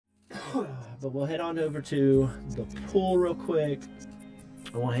but we'll head on over to the pool real quick,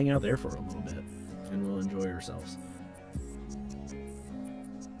 and we'll hang out there for a little bit, and we'll enjoy ourselves.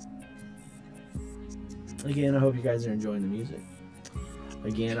 Again, I hope you guys are enjoying the music.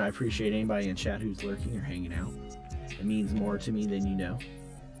 Again, I appreciate anybody in chat who's lurking or hanging out. It means more to me than you know.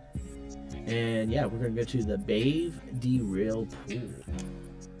 And yeah, we're going to go to the Bave Derail Pool.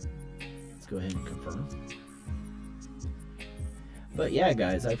 Let's go ahead and confirm. But yeah,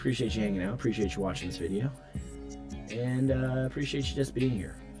 guys, I appreciate you hanging out. Appreciate you watching this video. And appreciate you just being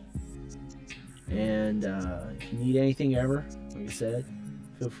here. And if you need anything ever, like I said,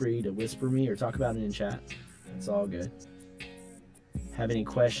 feel free to whisper me or talk about it in chat. It's all good. Have any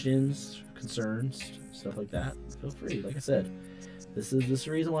questions, concerns, stuff like that, feel free. Like I said, this is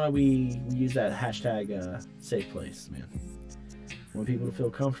the reason why we use that hashtag safe place, man. I want people to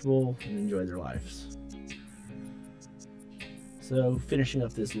feel comfortable and enjoy their lives. So finishing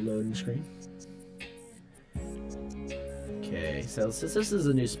up this loading screen. Okay, so since this is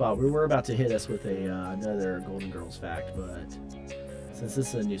a new spot, we were about to hit us with another Golden Girls fact, but since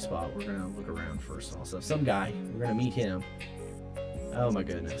this is a new spot, we're gonna look around first. Also, some guy, we're gonna meet him. Oh my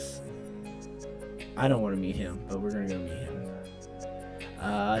goodness. I don't want to meet him, but we're going to go meet him.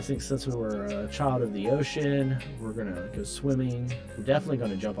 I think since we were a child of the ocean, we're going to go swimming. We're definitely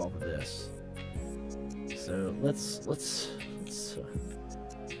going to jump off of this. So let's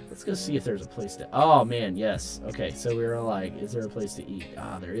go see if there's a place to... Oh man, yes. Okay, so we were like, is there a place to eat?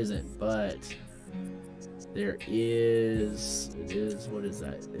 Ah, there isn't, but there is... It is... What is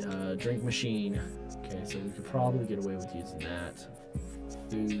that? Drink machine. Okay, so we could probably get away with using that.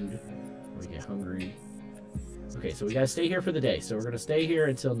 Food, we get hungry. Okay, so we gotta stay here for the day. So we're gonna stay here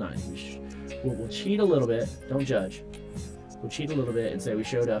until 9. We'll cheat a little bit. Don't judge. We'll cheat a little bit and say we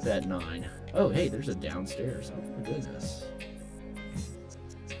showed up at 9. Oh, hey, there's a downstairs. Oh my goodness.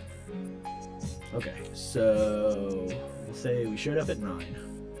 Okay, so we'll say we showed up at 9,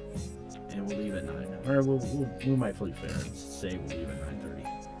 and we'll leave at 9. Or we might flip fair and say we'll leave at 9:30.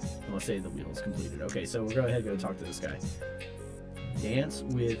 And we'll say the wheel is completed. Okay, so we'll go ahead and go talk to this guy. Dance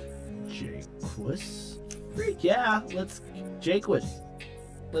with Jaquus. Freak, yeah, Jaquus.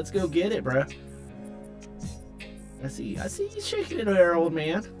 Let's go get it, bruh. I see you shaking it there, old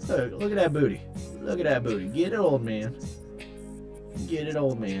man. Look at that booty. Look at that booty. Get it, old man. Get it,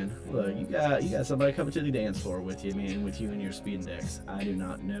 old man. Look, you got somebody coming to the dance floor with you, man, with you and your speed index. I do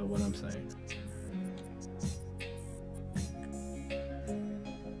not know what I'm saying.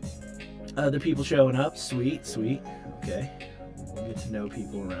 Other people showing up. Sweet, sweet. Okay. We'll get to know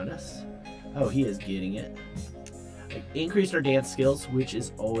people around us. Oh, he is getting it. Increased our dance skills, which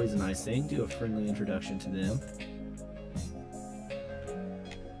is always a nice thing. Do a friendly introduction to them.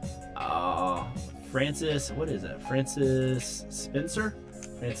 Francis, what is that? Francis Spencer?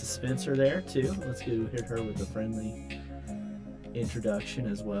 Francis Spencer there, too. Let's go hit her with a friendly introduction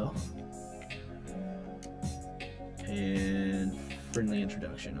as well. And friendly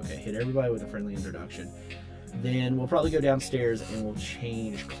introduction. Okay, hit everybody with a friendly introduction. Then we'll probably go downstairs and we'll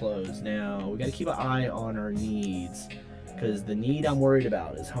change clothes. Now, we got to keep an eye on our needs, because the need I'm worried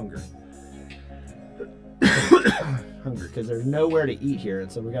about is hunger. Hunger, because there's nowhere to eat here,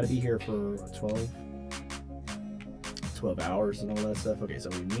 and so we got to be here for 12 hours and all that stuff. Okay,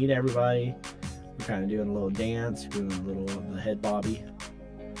 so we meet everybody. We're kind of doing a little dance, doing a little of the head bobby,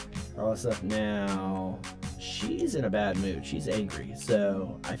 all that stuff. Now, she's in a bad mood. She's angry,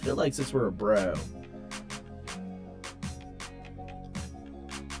 so I feel like since we're a bro,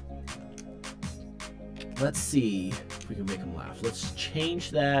 let's see if we can make him laugh. Let's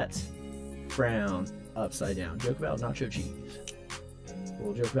change that frown upside down. Joke about nacho cheese.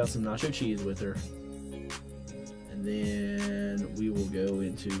 We'll joke about some nacho cheese with her. And then we will go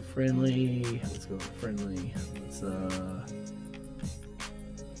into friendly. Let's go with friendly. Let's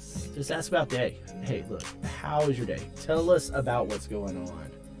just ask about day. Hey, look, how is your day? Tell us about what's going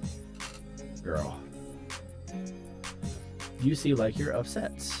on. Girl. You seem like you're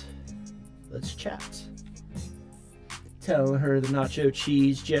upset. Let's chat. Telling her the nacho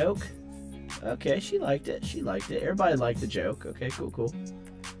cheese joke. Okay, she liked it. She liked it. Everybody liked the joke. Okay, cool, cool.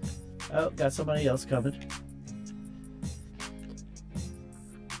 Oh, got somebody else coming.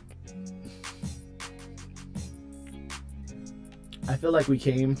 I feel like we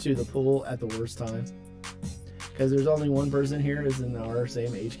came to the pool at the worst time, because there's only one person here is in our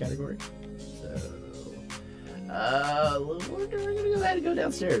same age category. So, we're gonna go ahead and go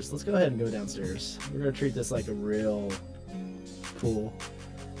downstairs. Let's go ahead and go downstairs. We're gonna treat this like a real pool.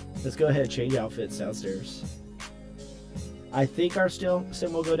 Let's go ahead and change outfits downstairs. I think our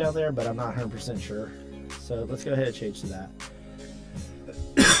sim will go down there, but I'm not 100% sure. So let's go ahead and change to that.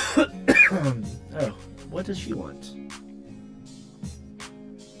 does she want?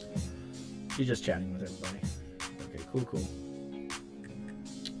 She's just chatting with everybody. Okay, cool.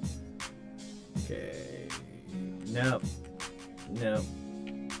 Okay. No.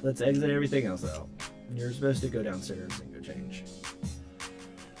 Let's exit everything else out. You're supposed to go downstairs and go change.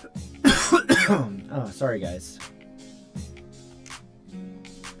 Oh, sorry guys.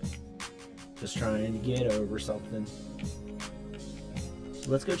 Just trying to get over something.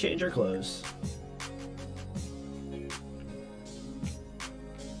 So let's go change our clothes.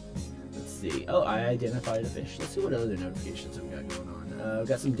 Let's see. Oh, I identified a fish. Let's see what other notifications we got going on. We've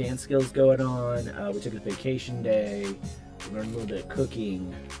got some dance skills going on. We took a vacation day. We learned a little bit of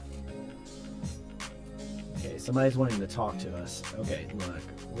cooking. Okay, somebody's wanting to talk to us. Okay, look,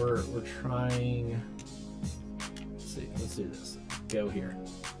 we're trying. Let's see. Let's do this. Go here.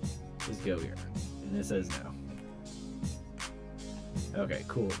 Just go here. And it says no. Okay,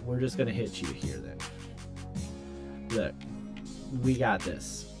 cool. We're just gonna hit you here then. Look, we got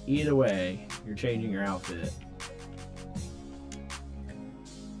this. Either way, you're changing your outfit.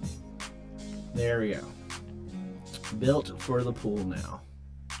 There we go. Built for the pool now.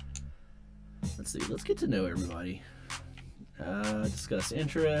 Let's see. Let's get to know everybody. Discuss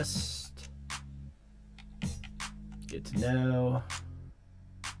interest. Get to know.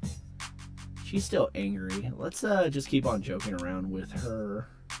 She's still angry. Let's just keep on joking around with her.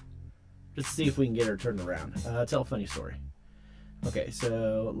 Just to see if we can get her turned around. Tell a funny story. Okay,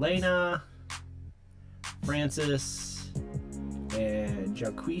 so Lena, Francis, and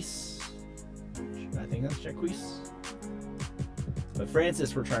Jacquees. I think that's Jacquees. But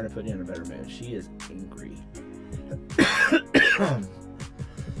Francis, we're trying to put in a better mood. She is angry.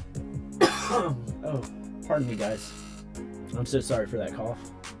 Oh, pardon me, guys. I'm so sorry for that cough.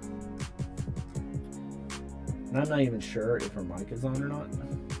 And I'm not even sure if her mic is on or not.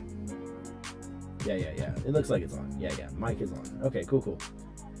 Yeah. It looks like it's on. Yeah. Mic is on. Okay, cool.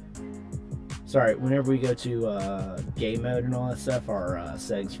 Sorry, whenever we go to game mode and all that stuff, our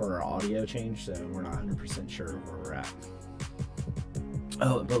settings for our audio change, so we're not 100% sure where we're at.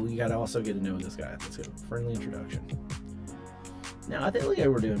 Oh, but we gotta also get to know this guy. Let's go. Friendly introduction. Now, I think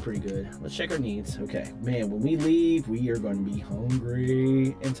we're doing pretty good. Let's check our needs. Okay, man, when we leave, we are going to be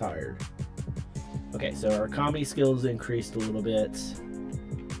hungry and tired. Okay, so our comedy skills increased a little bit.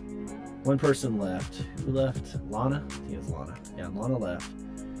 One person left. Who left? Lana? I think it was Lana. Yeah, Lana left.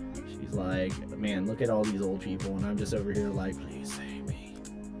 She's like, man, look at all these old people, and I'm just over here like, please save me.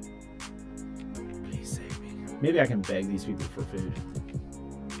 Please save me. Maybe I can beg these people for food.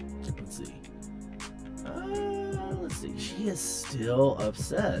 Let's see. Let's see. She is still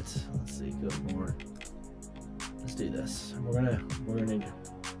upset. Let's see. Good Lord. Let's do this. We're gonna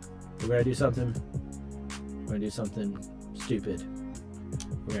do something. We're gonna do something stupid.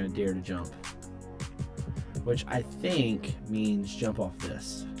 We're gonna dare to jump, which I think means jump off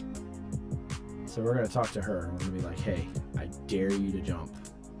this. So we're gonna talk to her and we're gonna be like, hey, I dare you to jump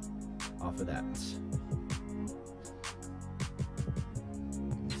off of that.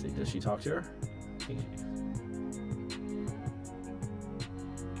 Let's see, does she talk to her?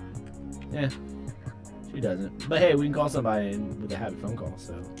 Yeah, she doesn't. But hey, we can call somebody with a happy phone call,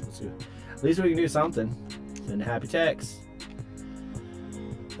 so let's do it. At least we can do something. Send a happy text.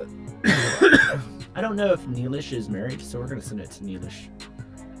 I don't know if Neelish is married, so we're gonna send it to Neelish.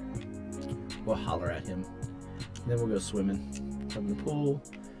 We'll holler at him. And then we'll go swimming. Come in the pool.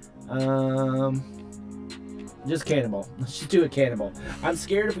 Just cannonball. Let's just do a cannonball. I'm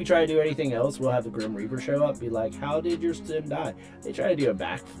scared if we try to do anything else, we'll have the Grim Reaper show up, be like, how did your sim die? They try to do a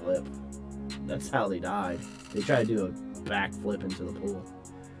backflip. That's how they died. They tried to do a backflip into the pool.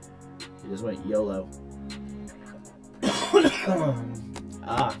 They just went YOLO.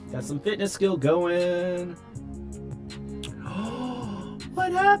 Got some fitness skill going.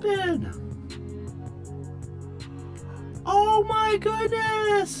 What happened? Oh my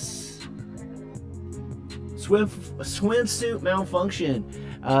goodness! Swimsuit malfunction.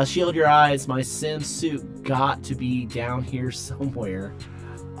 Shield your eyes. My swimsuit got to be down here somewhere.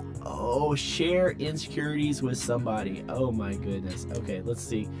 Oh, share insecurities with somebody. Oh my goodness. Okay, let's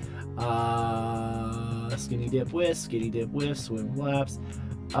see. Skinny dip whiff, swim laps.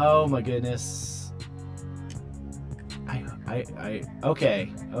 Oh my goodness.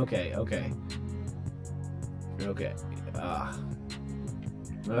 Okay. Okay.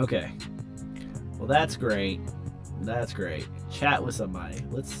 Well, that's great. Chat with somebody.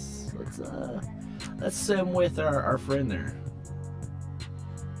 Let's swim with our friend there.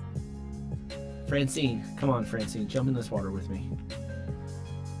 Francine, come on, Francine, jump in this water with me.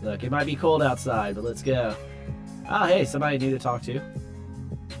 Look, it might be cold outside, but let's go. Oh, hey, somebody new to talk to.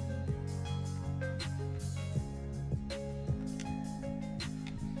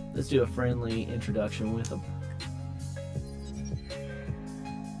 Let's do a friendly introduction with them.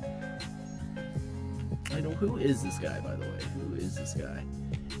 I know, who is this guy, by the way? Who is this guy?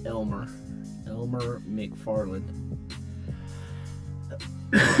 Elmer McFarland.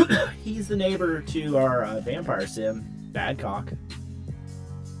 He's the neighbor to our vampire sim, Badcock.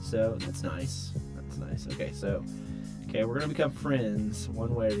 So that's nice. That's nice. Okay, so we're gonna become friends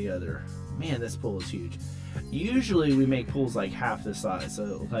one way or the other. Man, this pool is huge. Usually we make pools like half this size,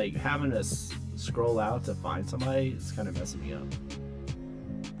 so like having to scroll out to find somebody is kind of messing me up.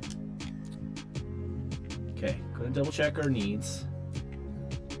 Okay, gonna double check our needs.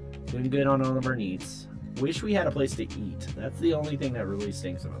 Doing good on all of our needs. Wish we had a place to eat. That's the only thing that really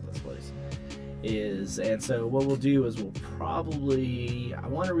stinks about this place. And so what we'll do is we'll probably,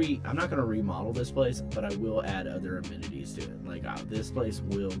 I'm not gonna remodel this place, but I will add other amenities to it. Like this place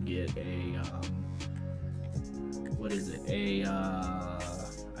will get a, what is it?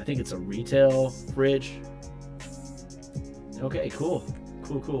 I think it's a retail fridge. Okay, cool.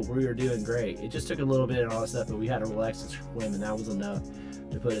 Cool. We are doing great. It just took a little bit and all that stuff, but we had to relax and swim, and that was enough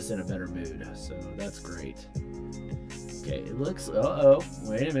to put us in a better mood. So that's great. Okay, it looks,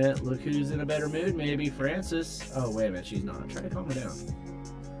 wait a minute. Look who's in a better mood, maybe Francis. Oh, wait a minute, she's not. Try to calm her down.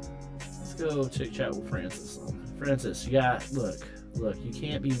 Let's go chit chat with Francis. Francis, you got, look, you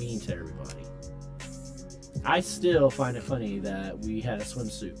can't be mean to everybody. I still find it funny that we had a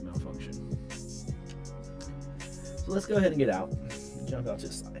swimsuit malfunction. So let's go ahead and get out. Jump out to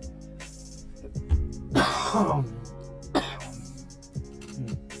the side.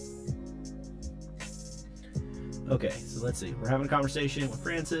 Okay, so let's see. We're having a conversation with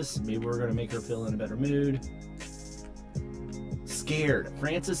Francis. Maybe we're going to make her feel in a better mood. Scared.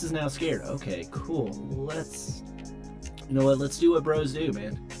 Francis is now scared. Okay, cool. You know what? Let's do what bros do,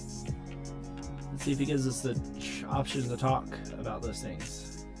 man. Let's see if he gives us the option to talk about those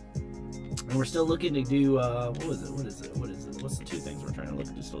things. And we're still looking to do, what is it? What's the two things we're trying to look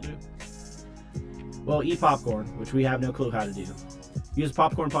to still do? Well, eat popcorn, which we have no clue how to do. Use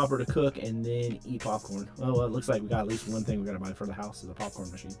popcorn popper to cook and then eat popcorn. Oh, well, it looks like we got at least one thing we got to buy for the house is a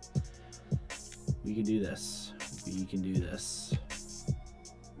popcorn machine. We can do this. We can do this.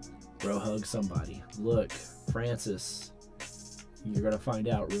 Bro, hug somebody. Look, Francis, you're going to find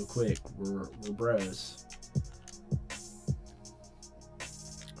out real quick. We're bros.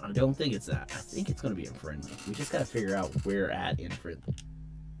 I don't think it's that. I think it's going to be in friendly. We just got to figure out where at in friendly.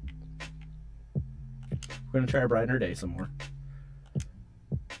 We're going to try to brighten her day some more.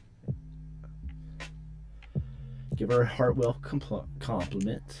 Give her a heartwell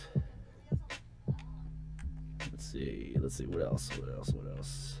compliment. Let's see what else.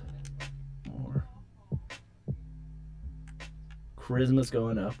 More. Charisma's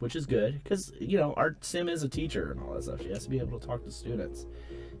going up, which is good because, you know, our sim is a teacher and all that stuff. She has to be able to talk to students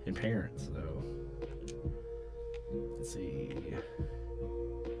and parents. So let's see.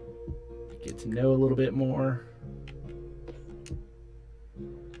 Get to know a little bit more.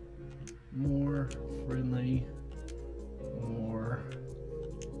 More friendly. More.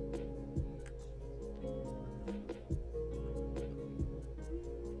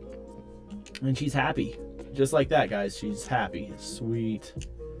 And she's happy. Just like that, guys. She's happy. Sweet.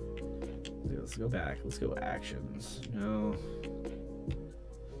 Let's go back. Let's go actions. No.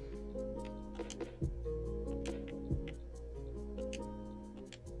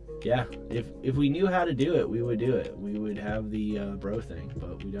 Yeah, if we knew how to do it, we would do it. We would have the bro thing,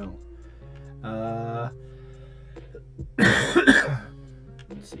 but we don't.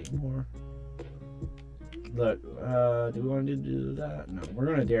 Let's see more. Look, do we want to do that? No, we're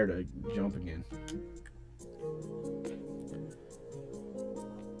gonna dare to jump again.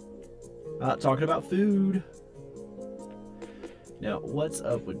 Talking about food. Now, what's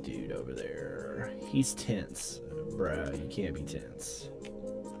up with dude over there? He's tense, bruh. You can't be tense.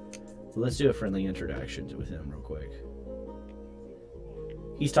 Let's do a friendly introduction with him real quick.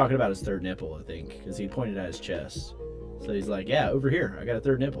 He's talking about his third nipple, I think, because he pointed at his chest. So he's like, yeah, over here, I got a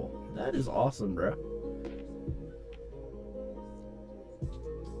third nipple. That is awesome, bro.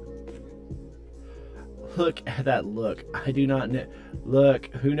 Look at that look. I do not know. Look,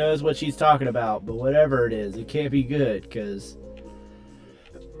 who knows what she's talking about, but whatever it is, it can't be good, because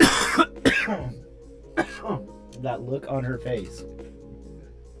that look on her face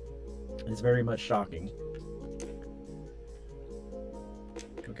is very much shocking.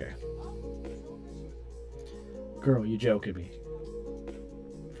 Okay. Girl, you joking me.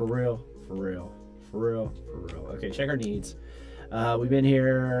 For real, for real, for real, for real. Okay, check our needs. We've been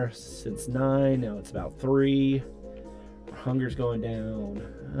here since 9. Now it's about 3. Our hunger's going down.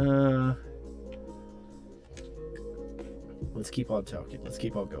 Let's keep on talking. Let's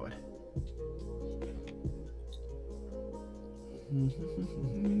keep on going.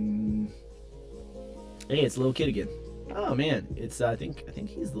 Hey, it's little kid again. Oh man, it's I think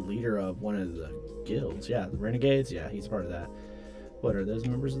he's the leader of one of the guilds. Yeah, the Renegades. Yeah, he's part of that. What are those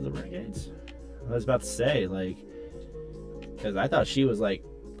members of the Renegades? I was about to say, like, because I thought she was like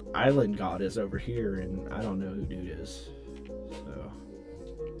island goddess over here, and I don't know who dude is. So,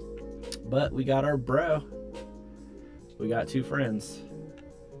 but we got our bro. We got 2 friends.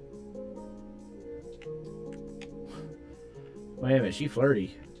 Wait a minute, she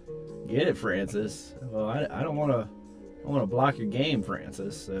flirty. Get it, Francis. Well, I don't want to. I want to block your game,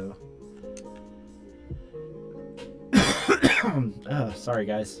 Francis. So, oh, sorry,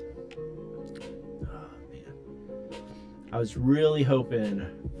 guys. Oh man, I was really hoping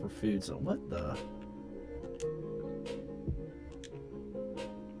for food. So what the?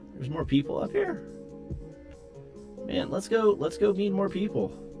 There's more people up here. Man, let's go meet more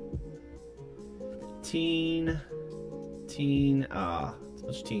people. Teen, it's a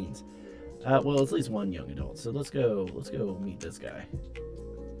bunch of teens. Well, at least one young adult. So let's go meet this guy.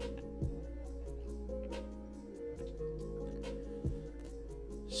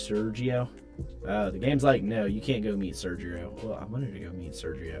 Sergio. The game's like, no, you can't go meet Sergio. Well, I wanted to go meet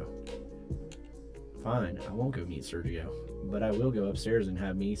Sergio. Fine, I won't go meet Sergio, but I will go upstairs and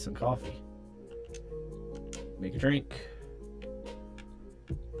have me some coffee. Make a drink.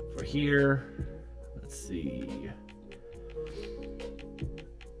 For here, let's see.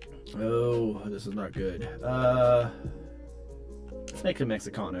 Oh, this is not good. Let's make a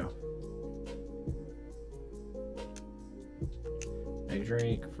Mexicano. Make a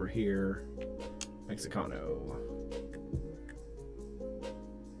drink for here. Mexicano.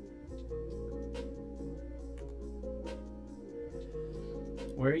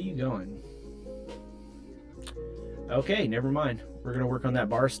 Where are you going? Okay, never mind. We're gonna work on that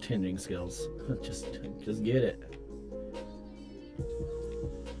bartending skills. just get it.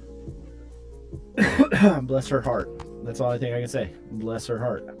 Bless her heart. That's all I think I can say. Bless her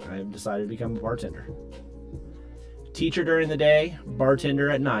heart. I have decided to become a bartender. Teacher during the day, bartender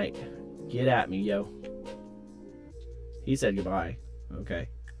at night. Get at me, yo. He said goodbye. Okay.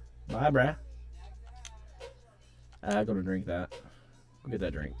 Bye, bruh. I'm gonna drink that. Go get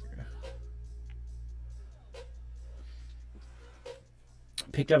that drink.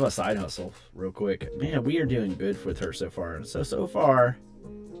 Picked up a side hustle real quick. Man, we are doing good with her so far. So far,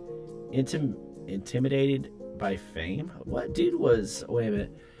 intimidated by fame. What dude was? Wait a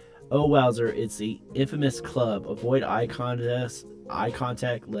minute. Oh wowzer! It's the infamous club. Avoid eye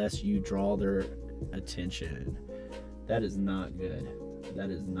contact lest you draw their attention. That is not good. That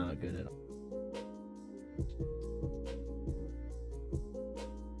is not good at all.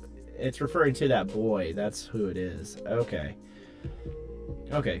 It's referring to that boy. That's who it is. Okay.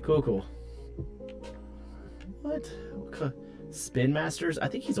 Okay, cool. What? Spin Masters? I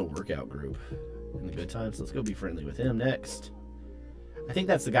think he's a workout group in the good times. Let's go be friendly with him next. I think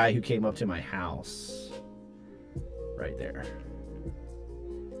that's the guy who came up to my house. Right there.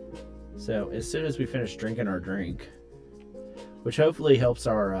 So, as soon as we finish drinking our drink, which hopefully helps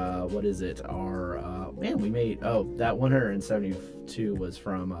our, what is it? Our, man, we made, oh, that 172 was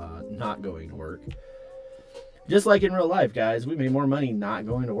from not going to work. Just like in real life, guys, we made more money not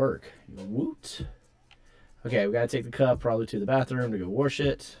going to work. Woot. Okay, we gotta take the cup probably to the bathroom to go wash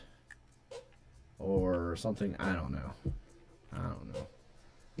it. Or something, I don't know.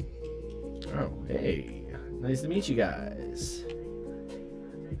 Oh, hey. Nice to meet you guys.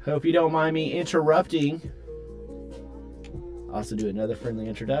 Hope you don't mind me interrupting. Also do another friendly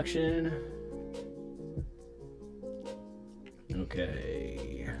introduction.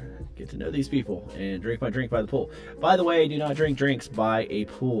 Okay. Get to know these people and drink my drink by the pool. By the way, do not drink drinks by a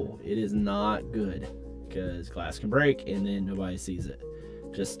pool. It is not good because glass can break and then nobody sees it.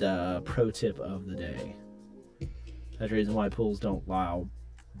 Just a pro tip of the day. That's the reason why pools don't allow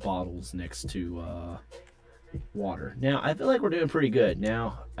bottles next to water. Now, I feel like we're doing pretty good.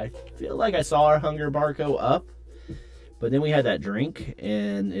 Now, I feel like I saw our hunger bar go up, but then we had that drink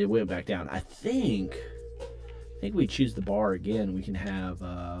and it went back down. I think we choose the bar again. We can have,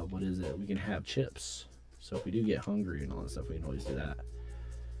 what is it? We can have chips. So if we do get hungry and all that stuff, we can always do that.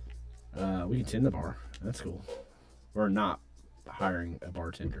 We can tend the bar. That's cool. We're not hiring a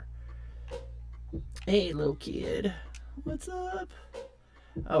bartender. Hey, little kid. What's up?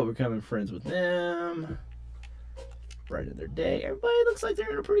 Oh, we're becoming friends with them. Brighten their day. Everybody looks like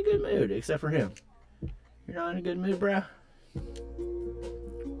they're in a pretty good mood, except for him. You're not in a good mood, bruh?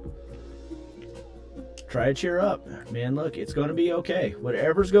 Try to cheer up. Man, look, it's going to be okay.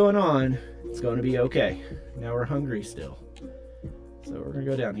 Whatever's going on, it's going to be okay. Now we're hungry still. So we're gonna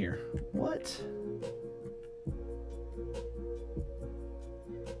go down here. What?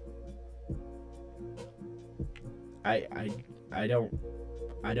 I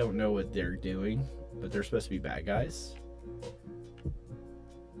don't know what they're doing, but they're supposed to be bad guys.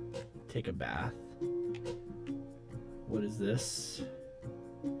 Take a bath. What is this?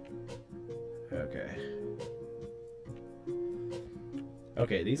 Okay.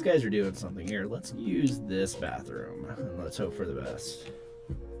 Okay, these guys are doing something here. Let's use this bathroom and let's hope for the best.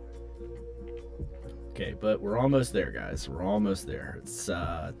 Okay, but we're almost there, guys. We're almost there. It's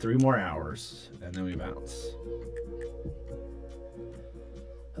 3 more hours and then we bounce.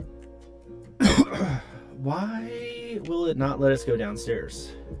 Why will it not let us go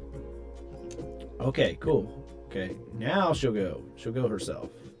downstairs? Okay, cool. Okay, now she'll go. She'll go herself.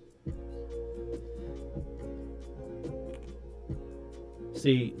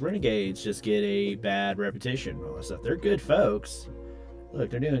 See, renegades just get a bad reputation and all that stuff. They're good folks. Look,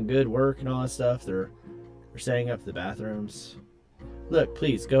 they're doing good work and all that stuff. They're setting up the bathrooms. Look,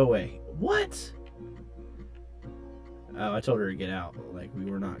 please, go away. What? Oh, I told her to get out. Like, we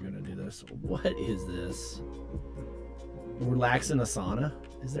were not going to do this. What is this? Relax in a sauna?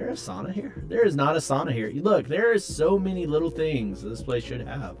 Is there a sauna here? There is not a sauna here. Look, there is so many little things this place should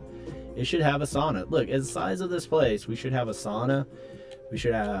have. It should have a sauna. Look, at the size of this place, we should have a sauna. We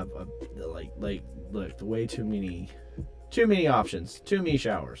should have, look, way too many options. Too many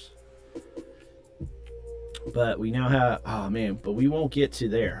showers. But we now have, oh man, but we won't get to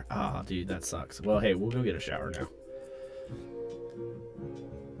there. Oh, dude, that sucks. Well, hey, we'll go get a shower now.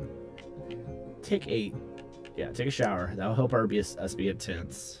 Take a shower. That'll help us be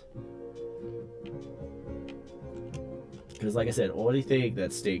intense. Because like I said, only thing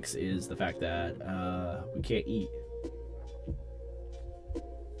that stinks is the fact that we can't eat.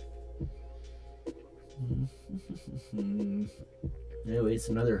 Anyway, it's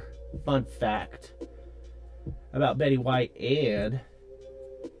another fun fact about Betty White and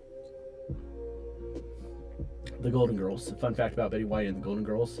the Golden Girls. A fun fact about Betty White and the Golden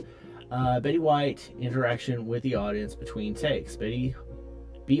Girls. Betty White interaction with the audience between takes. B.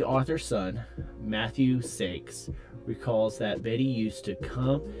 Arthur's son, Matthew Sakes, recalls that Betty used to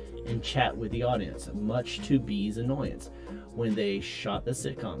come and chat with the audience, much to B's annoyance. When they shot the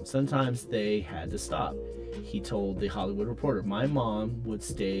sitcom, sometimes they had to stop. He told The Hollywood Reporter, "My mom would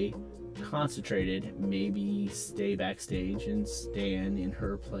stay concentrated, maybe stay backstage and stand in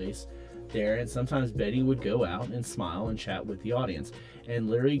her place there, and sometimes Betty would go out and smile and chat with the audience and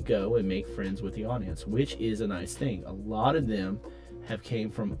literally go and make friends with the audience, which is a nice thing. A lot of them have came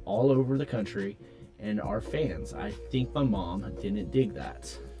from all over the country and are fans. I think my mom didn't dig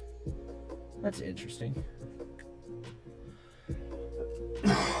that." That's interesting.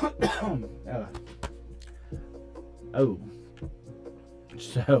 Oh.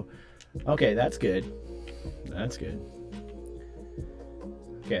 So, okay, that's good. That's good.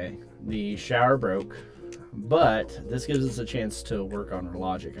 Okay, the shower broke, but this gives us a chance to work on our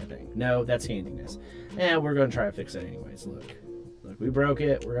logic, I think. No, that's handiness. And we're going to try to fix it anyways. Look, we broke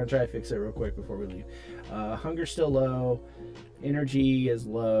it. We're going to try to fix it real quick before we leave. Hunger's still low. Energy is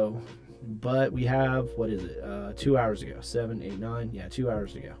low. But we have, what is it? 2 hours ago. 7, 8, 9. Yeah, 2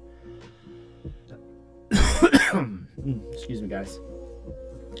 hours ago. Excuse me, guys.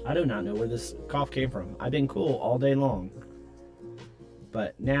 I do not know where this cough came from. I've been cool all day long.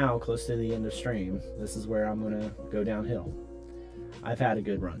 But now, close to the end of stream, this is where I'm going to go downhill. I've had a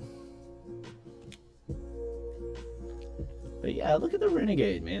good run. But yeah, look at the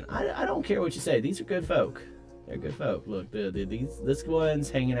Renegade, man. I don't care what you say. These are good folk. They're good folk. Look, this one's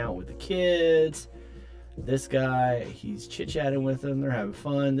hanging out with the kids. This guy, he's chit-chatting with them. They're having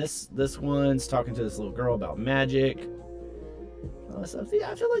fun. This one's talking to this little girl about magic. All this stuff.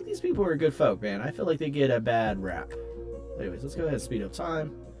 I feel like these people are good folk, man. I feel like they get a bad rap. Anyways, let's go ahead and speed up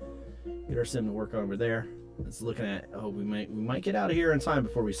time. Get our sim to work over there. It's looking at, oh, we might get out of here in time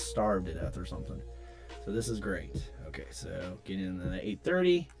before we starve to death or something. So this is great. Okay, so getting in at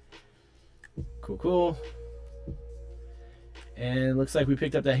 8:30. Cool. And looks like we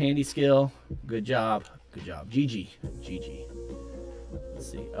picked up that handy skill. Good job. GG.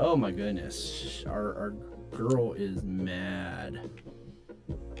 Let's see. Oh my goodness. Our girl is mad.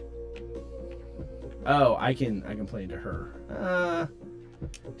 Oh, I can complain to her.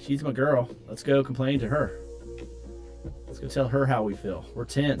 She's my girl. Let's go complain to her. Let's go tell her how we feel. We're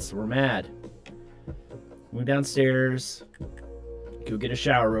tense. We're mad. Move downstairs. Go get a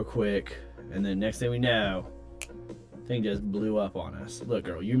shower real quick. And then next thing we know, thing just blew up on us. Look,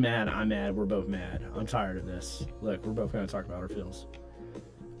 girl, you mad, I'm mad, we're both mad. I'm tired of this. Look, we're both going to talk about our feels.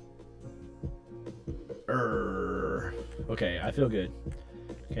 Okay, I feel good.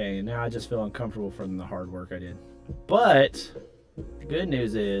 Okay, now I just feel uncomfortable from the hard work I did. But the good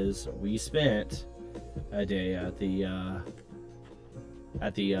news is we spent a day at the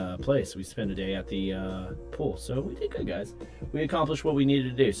place. We spent a day at the pool. So we did good, guys. We accomplished what we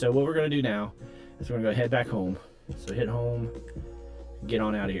needed to do. So what we're going to do now is we're going to go head back home. So hit home, get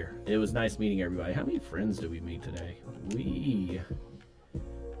on out of here. It was nice meeting everybody. How many friends did we meet today? We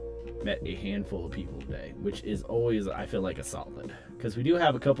met a handful of people today, which is always, I feel like, a solid. Because we do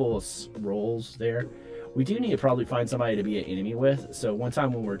have a couple of roles there. We do need to probably find somebody to be an enemy with. So one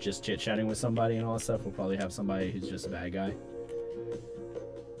time when we're just chit-chatting with somebody and all that stuff, we'll probably have somebody who's just a bad guy.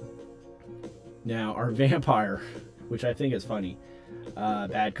 Now, our vampire, which I think is funny,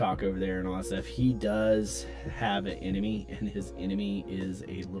 Badcock over there and all that stuff, he does have an enemy, and his enemy is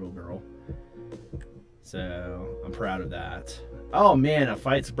a little girl. So I'm proud of that. Oh man, a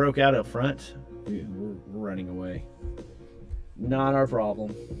fight's broke out up front. We're running away. Not our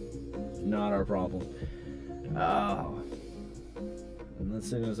problem. Not our problem. Oh. And as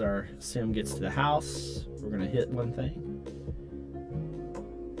soon as our sim gets to the house, we're gonna hit one thing.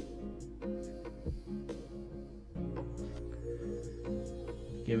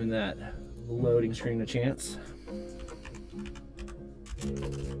 Giving that loading screen a chance.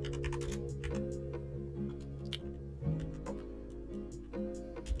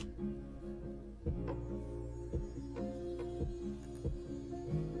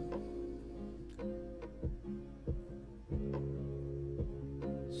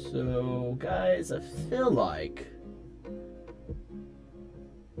 So, guys, I feel like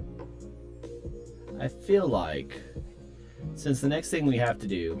since the next thing we have to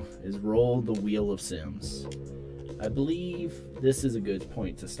do is roll the Wheel of Sims, I believe this is a good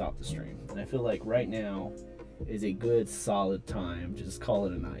point to stop the stream. And I feel like right now is a good solid time to just call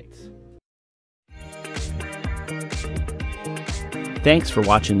it a night. Thanks for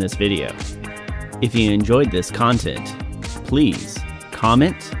watching this video. If you enjoyed this content, please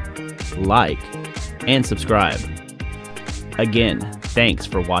comment, like, and subscribe. Again, thanks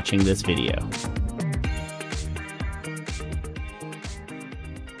for watching this video.